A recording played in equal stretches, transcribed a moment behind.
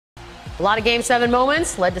A lot of Game 7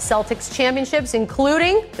 moments led to Celtics championships,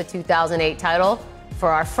 including the 2008 title for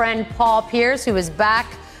our friend Paul Pierce, who is back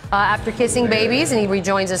after kissing babies, and he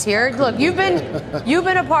rejoins us here. Look, you've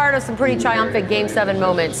been a part of some pretty triumphant Game 7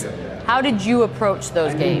 moments. How did you approach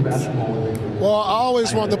those games? Well, I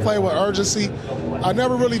always wanted to play with urgency. I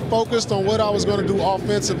never really focused on what I was going to do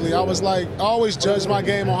offensively. I always judged my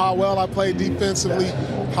game on how well I played defensively,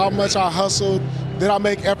 how much I hustled, did I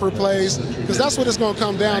make effort plays, because that's what it's going to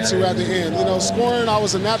come down to at the end. You know, scoring, I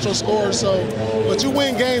was a natural scorer, but you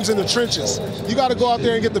win games in the trenches. You got to go out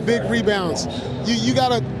there and get the big rebounds. You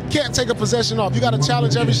can't take a possession off. You got to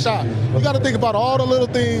challenge every shot. You got to think about all the little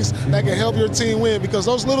things that can help your team win, because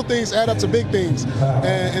those little things add up to big things,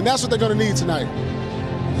 and that's what they're going to need tonight.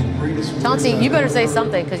 Chauncey, you better say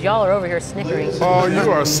something, because y'all are over here snickering. Oh,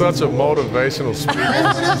 you are such a motivational speaker.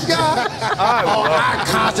 This guy. I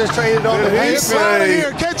concentrated on the It's loud in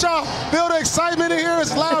here. Can't y'all feel the excitement in here?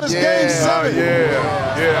 It's loud as Game 7.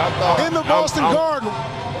 Yeah. In the Boston Garden.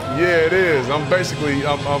 Yeah, it is. I'm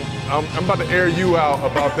about to air you out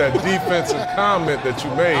about that defensive comment that you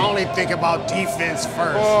made. I only think about defense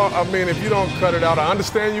first. Well, I mean, if you don't cut it out, I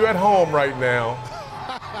understand you at home right now.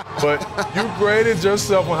 But you graded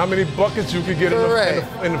yourself on how many buckets you could get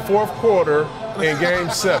in the fourth quarter in Game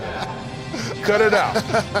 7. Cut it out.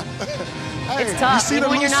 It's tough, even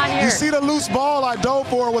when you're not here. You see the loose ball I dove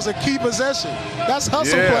for was a key possession. That's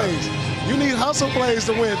hustle plays. You need hustle plays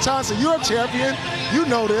to win. Chauncey, you're a champion. You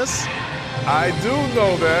know this. I do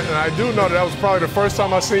know that, and I do know that was probably the first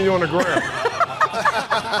time I seen you on the ground.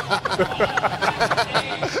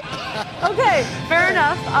 Okay, fair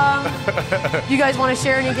enough. You guys want to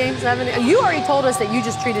share any Game 7? You already told us that you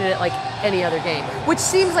just treated it like any other game, which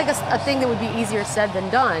seems like a thing that would be easier said than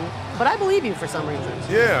done, but I believe you for some reason.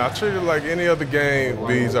 Yeah, I treated it like any other game,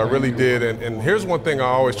 Bees. I really did, and here's one thing I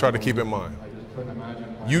always try to keep in mind.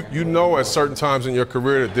 You know at certain times in your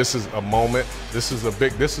career that this is a moment. This is a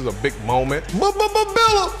big moment.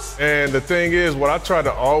 And the thing is, what I tried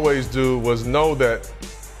to always do was know that,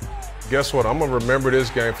 guess what? I'm gonna remember this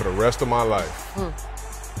game for the rest of my life.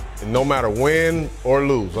 And no matter win or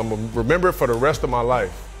lose, I'm gonna remember it for the rest of my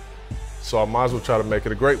life. So I might as well try to make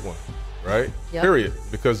it a great one, right? Yep. Period.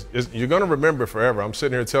 Because you're gonna remember it forever. I'm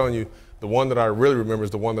sitting here telling you the one that I really remember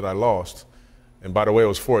is the one that I lost. And by the way, it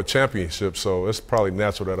was for a championship, so it's probably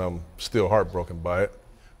natural that I'm still heartbroken by it.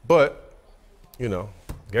 But, you know,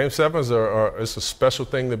 Game 7s it's a special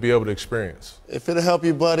thing to be able to experience. If it'll help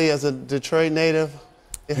you, buddy, as a Detroit native,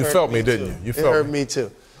 you felt me, didn't you? You felt me. It hurt me too.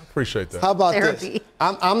 I appreciate that. How about this?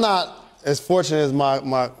 I'm not as fortunate as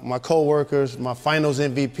my co-workers, my finals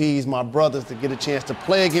MVPs, my brothers, to get a chance to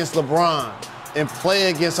play against LeBron and play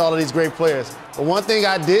against all of these great players. But one thing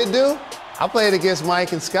I did do, I played against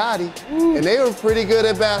Mike and Scotty, and they were pretty good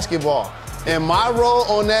at basketball. And my role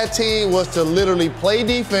on that team was to literally play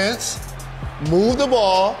defense, move the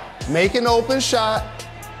ball, make an open shot.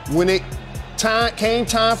 When it came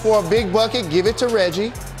time for a big bucket, give it to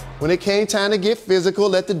Reggie. When it came time to get physical,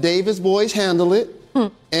 let the Davis boys handle it.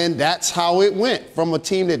 And that's how it went, from a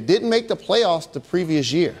team that didn't make the playoffs the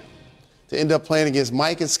previous year to end up playing against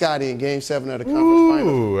Mike and Scotty in Game 7 of the conference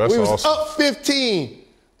final. That's we was awesome. up 15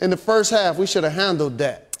 in the first half. We should have handled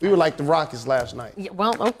that. We were like the Rockets last night. Yeah,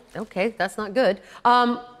 well, okay, that's not good.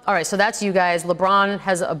 All right, so that's you guys. LeBron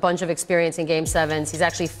has a bunch of experience in Game 7s. He's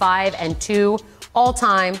actually 5-2 all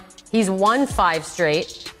time. He's won 5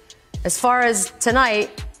 straight. As far as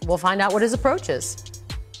tonight, we'll find out what his approach is.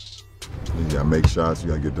 You gotta make shots, you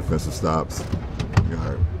gotta get defensive stops, you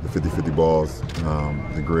got the 50-50 balls,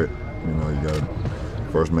 the grit, you know, you got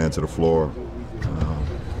first man to the floor.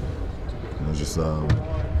 It's just,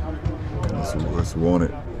 it's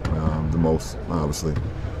wanted the most, obviously.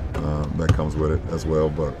 That comes with it as well,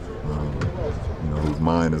 but, you know, his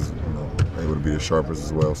mind is, you know, able to be as sharp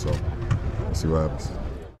as well, so we'll see what happens.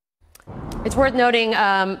 It's worth noting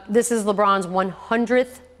this is LeBron's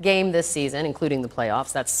 100th game this season, including the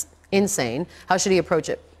playoffs. That's insane. How should he approach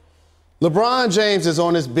it? LeBron James is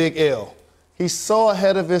on his big L. He's so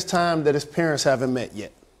ahead of his time that his parents haven't met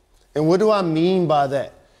yet. And what do I mean by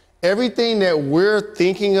that? Everything that we're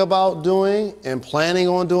thinking about doing and planning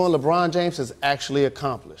on doing, LeBron James has actually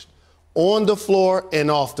accomplished on the floor and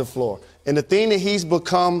off the floor. And the thing that he's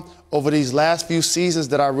become over these last few seasons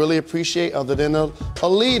that I really appreciate, other than a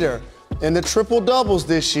leader and the triple doubles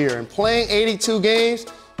this year and playing 82 games,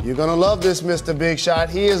 you're going to love this, Mr. Big Shot.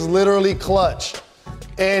 He is literally clutch.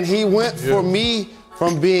 And he went for me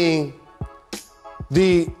from being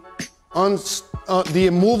the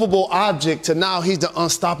immovable object to now he's the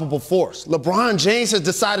unstoppable force. LeBron James has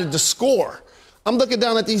decided to score. I'm looking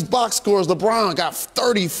down at these box scores. LeBron got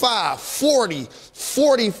 35, 40,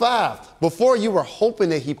 45. Before, you were hoping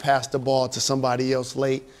that he passed the ball to somebody else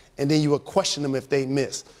late, and then you would question them if they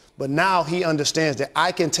missed. But now he understands that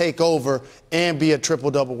I can take over and be a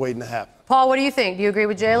triple-double waiting to happen. Paul, what do you think? Do you agree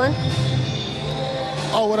with Jalen?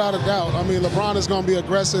 Oh, without a doubt. I mean, LeBron is going to be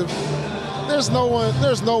aggressive. There's no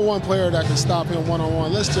one player that can stop him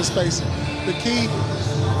one-on-one. Let's just face it. The key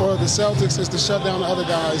for the Celtics is to shut down the other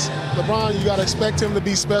guys. LeBron, you got to expect him to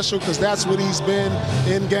be special because that's what he's been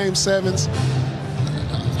in Game 7s.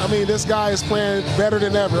 I mean, this guy is playing better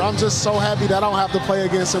than ever. I'm just so happy that I don't have to play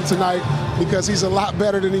against him tonight because he's a lot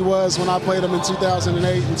better than he was when I played him in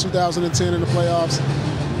 2008 and 2010 in the playoffs.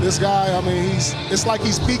 This guy, I mean, it's like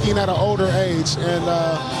he's peaking at an older age, and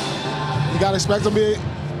you got to expect him to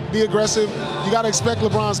be aggressive. You got to expect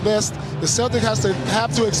LeBron's best. The Celtics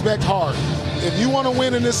have to expect hard. If you want to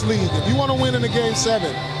win in this league, if you want to win in a Game 7,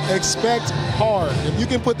 expect hard. If you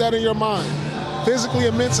can put that in your mind, physically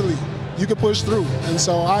and mentally, you can push through. And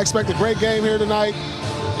so I expect a great game here tonight.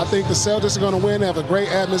 I think the Celtics are going to win. They have a great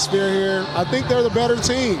atmosphere here. I think they're the better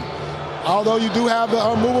team. Although you do have the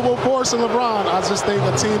unmovable force in LeBron, I just think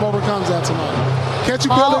a team overcomes that tonight. Can't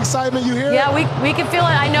you feel the excitement? You hear it? Yeah, we can feel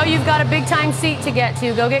it. I know you've got a big-time seat to get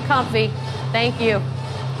to. Go get comfy. Thank you.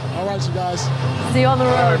 All right, you guys. See you on the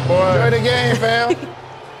road. All right, boy. Enjoy the game, fam.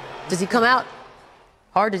 Does he come out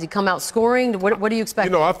hard? Does he come out scoring? What do you expect?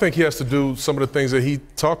 You know, I think he has to do some of the things that he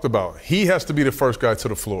talked about. He has to be the first guy to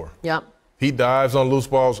the floor. Yep. He dives on loose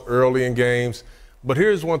balls early in games. But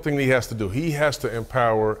here's one thing he has to do. He has to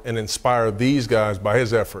empower and inspire these guys by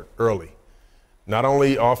his effort early. Not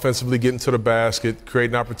only offensively getting to the basket,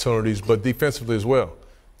 creating opportunities, but defensively as well.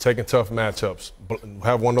 Taking tough matchups,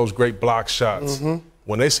 have one of those great block shots. Mm-hmm.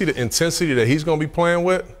 When they see the intensity that he's going to be playing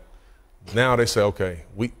with, now they say, okay,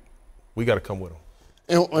 we got to come with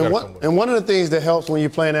him. And one of the things that helps when you're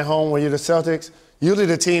playing at home, when you're the Celtics, usually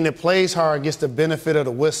the team that plays hard gets the benefit of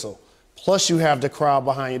the whistle. Plus, you have the crowd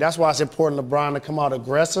behind you. That's why it's important LeBron to come out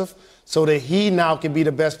aggressive so that he now can be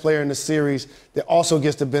the best player in the series that also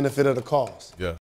gets the benefit of the calls. Yeah.